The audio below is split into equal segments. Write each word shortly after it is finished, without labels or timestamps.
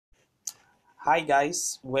Hi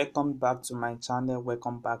guys, welcome back to my channel.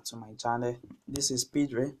 This is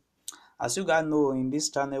Pedro. As you guys know, in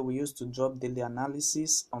this channel we used to drop daily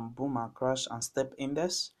analysis on boom and crash and step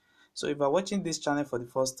index. So if you are watching this channel for the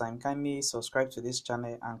first time, kindly subscribe to this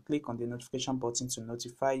channel and click on the notification button to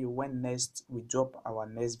notify you when next we drop our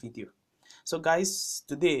next video. So guys,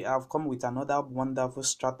 today I've come with another wonderful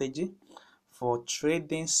strategy for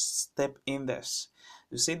trading step index.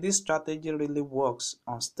 You see, this strategy really works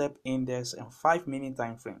on step index and 5-minute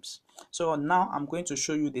time frames. So now I'm going to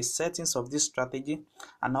show you the settings of this strategy,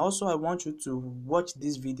 and also I want you to watch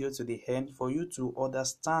this video to the end for you to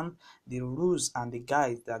understand the rules and the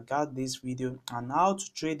guides that guide this video and how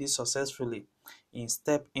to trade it successfully in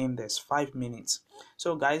step index 5 minutes.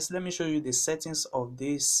 So guys, let me show you the settings of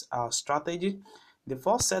this strategy. The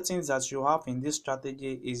first settings that you have in this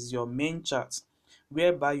strategy is your main chart,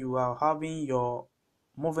 whereby you are having your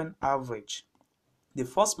moving average. The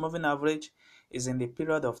first moving average is in the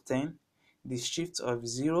period of 10, the shift of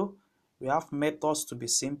 0. We have methods to be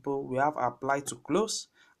simple, we have apply to close,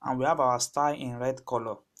 and we have our style in red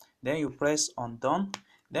color. Then you press on done.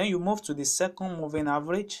 Then you move to the second moving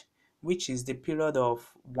average, which is the period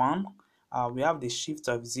of 1. We have the shift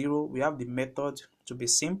of 0, we have the method to be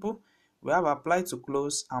simple, we have apply to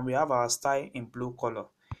close, and we have our style in blue color.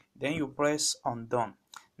 Then you press on done.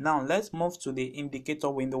 Now let's move to the indicator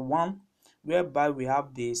window 1, whereby we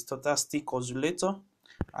have the stochastic oscillator.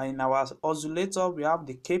 And in our oscillator, we have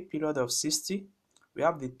the K period of 60, we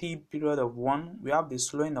have the T period of 1, we have the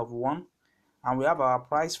slowing of 1, and we have our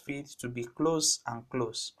price feed to be close and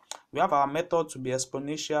close. We have our method to be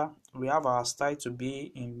exponential, we have our style to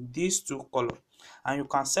be in these two colors, and you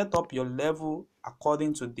can set up your level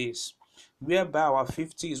according to this, whereby our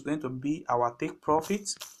 50 is going to be our take profit,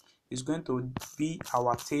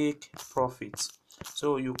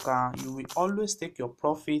 so you will always take your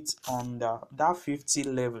profit on that 50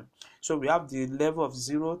 level. So we have the level of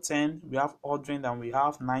 0, 10, we have 100, and we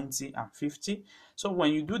have 90 and 50. So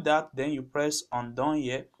when you do that, then you press on done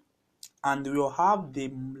here, and you'll have the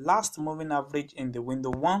last moving average in the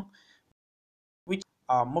window 1, which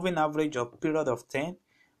are moving average of period of 10.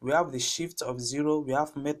 We have the shift of 0, we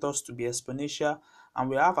have methods to be exponential, and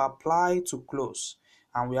we have apply to close,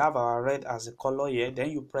 and we have our red as a color here. Then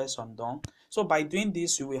you press on done. So by doing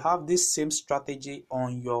this, you will have this same strategy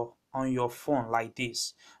on your phone like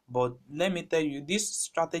this. But let me tell you, this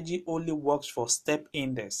strategy only works for step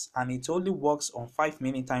index, and it only works on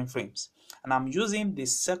 5-minute time frames. And I'm using the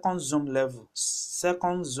second zoom level.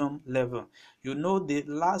 You know, the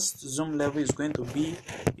last zoom level is going to be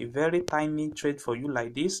a very tiny trade for you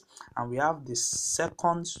like this, and we have the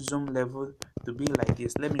second zoom level to be like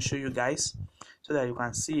this. Let me show you guys so that you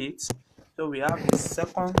can see it. So we have the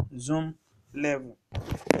second zoom level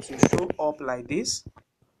to show up like this.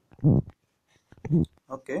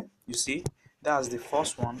 Okay, you see, that's the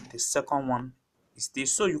first one. The second one is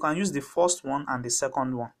this. So you can use the first one and the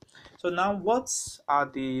second one. So now, what are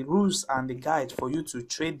the rules and the guide for you to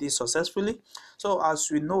trade this successfully? So as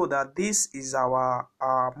we know that this is our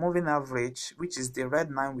moving average, which is the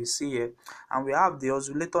red line we see here, and we have the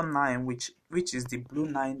oscillator 9, which is the blue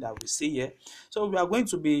line that we see here. So we are going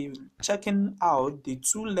to be checking out the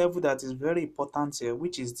two level that is very important here,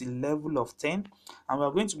 which is the level of 10, and we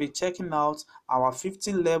are going to be checking out our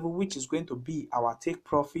 50 level, which is going to be our take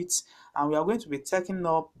profits, and we are going to be taking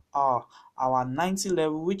up our 90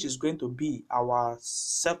 level, which is going to be our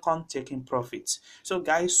second taking profit. So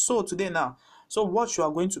guys, so today now, so what you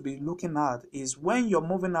are going to be looking at is when your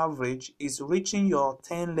moving average is reaching your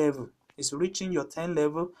 10 level,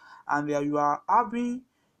 and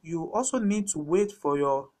you also need to wait for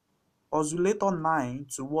your oscillator 9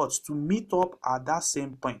 to meet up at that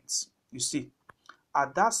same point. You see,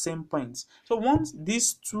 at that same point. So once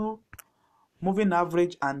these two moving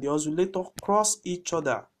average and the oscillator cross each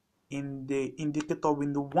other in the indicator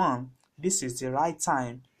window 1, this is the right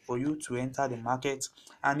time for you to enter the market,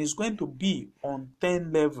 and it's going to be on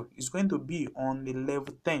 10 level. It's going to be on the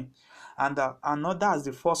level 10, and another is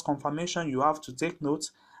the first confirmation you have to take note,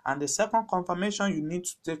 and the second confirmation you need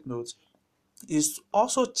to take note is to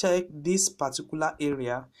also check this particular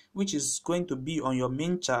area, which is going to be on your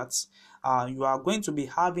main charts. You are going to be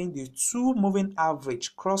having the two moving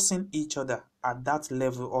average crossing each other at that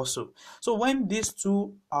level also. So when these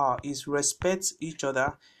two is respect each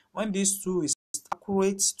other, when these two is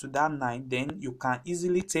accurate to that 9, then you can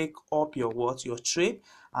easily take up your trade,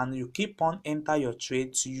 and you keep on enter your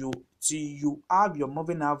trade till you have your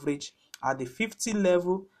moving average at the 50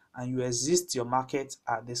 level, and you exit your market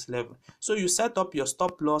at this level. So you set up your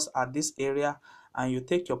stop loss at this area, and you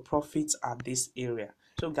take your profits at this area.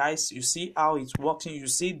 So guys, you see how it's working. You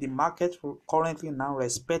see the market currently now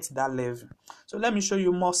respects that level. So let me show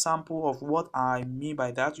you more sample of what I mean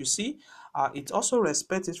by that. You see, it also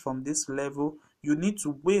respects it from this level. You need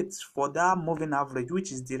to wait for that moving average,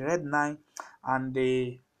 which is the red line, and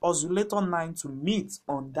the oscillator line to meet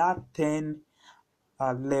on that 10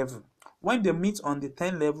 level. When they meet on the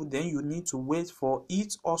 10 level, then you need to wait for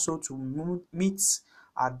it also to meet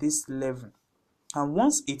at this level. And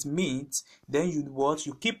once it meets, then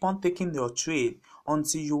you keep on taking your trade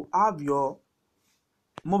until you have your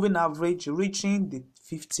moving average reaching the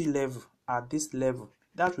 50 level. At this level,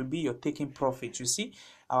 that will be your taking profit. You see,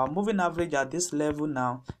 our moving average at this level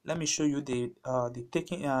now, let me show you the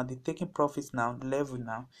taking profit now level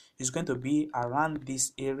now is going to be around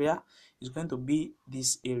this area. It's going to be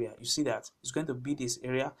this area. You see that it's going to be this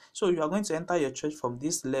area. So you are going to enter your trade from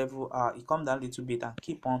this level. It come down a little bit and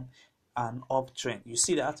keep on an uptrend. You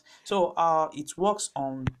see that? So it works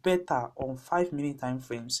on better on 5-minute time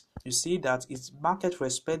frames. You see that its market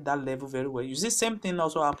respect that level very well. You see same thing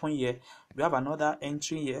also happen here. We have another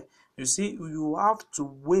entry here. You see, you have to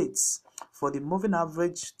wait for the moving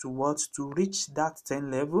average to reach that 10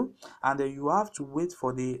 level, and then you have to wait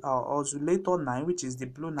for the oscillator 9, which is the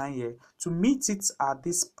blue 9 here, to meet it at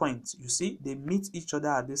this point. You see, they meet each other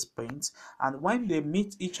at this point, and when they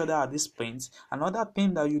meet each other at this point, another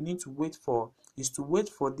thing that you need to wait for is to wait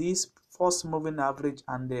for this first moving average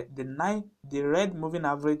and the red moving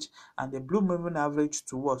average and the blue moving average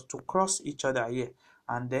to cross each other here,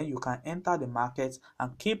 and then you can enter the market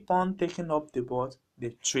and keep on taking up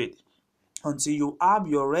the trade until you have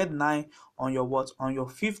your red 9 on your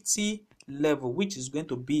 50 level, which is going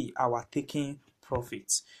to be our taking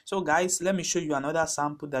profit. So guys, let me show you another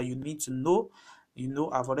sample that you need to know. You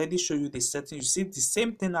know, I've already shown you the setting. You see the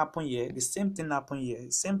same thing happen here, the same thing happen here,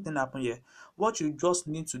 the same thing happen here. What you just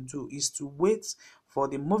need to do is to wait for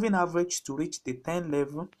the moving average to reach the 10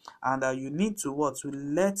 level, and you need to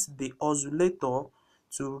let the oscillator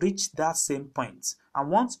to reach that same point.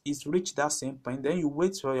 And once it's reached that same point, then you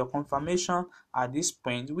wait for your confirmation at this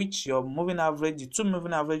point, which your moving average, the two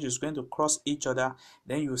moving average is going to cross each other.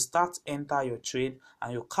 Then you start enter your trade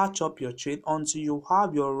and you catch up your trade until you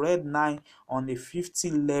have your red 9 on the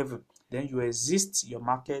 50 level. Then you exit your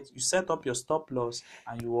market, you set up your stop loss,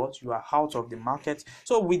 and you are out of the market.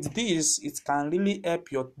 So with this, it can really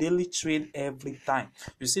help your daily trade every time.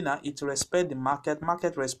 You see now, it respect the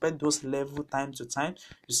market respect those level time to time.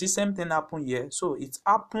 You see same thing happen here. So it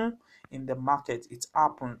happen in the market, it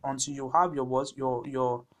happen until you have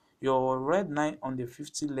your red 9 on the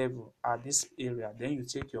 50 level at this area. Then you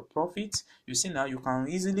take your profit. You see now, you can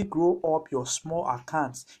easily grow up your small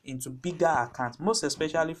accounts into bigger accounts. Most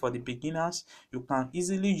especially for the beginners, you can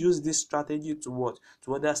easily use this strategy to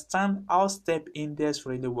understand how step index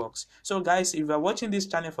really works. So guys, if you are watching this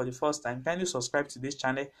channel for the first time, kindly subscribe to this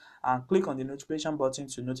channel and click on the notification button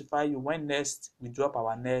to notify you when next we drop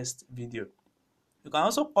our next video. You can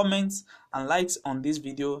also comment and like on this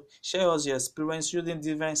video, share us your experience using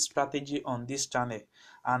different strategy on this channel,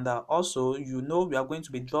 and also we are going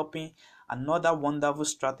to be dropping another wonderful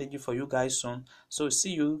strategy for you guys soon. So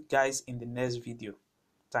see you guys in the next video.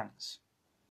 Thanks.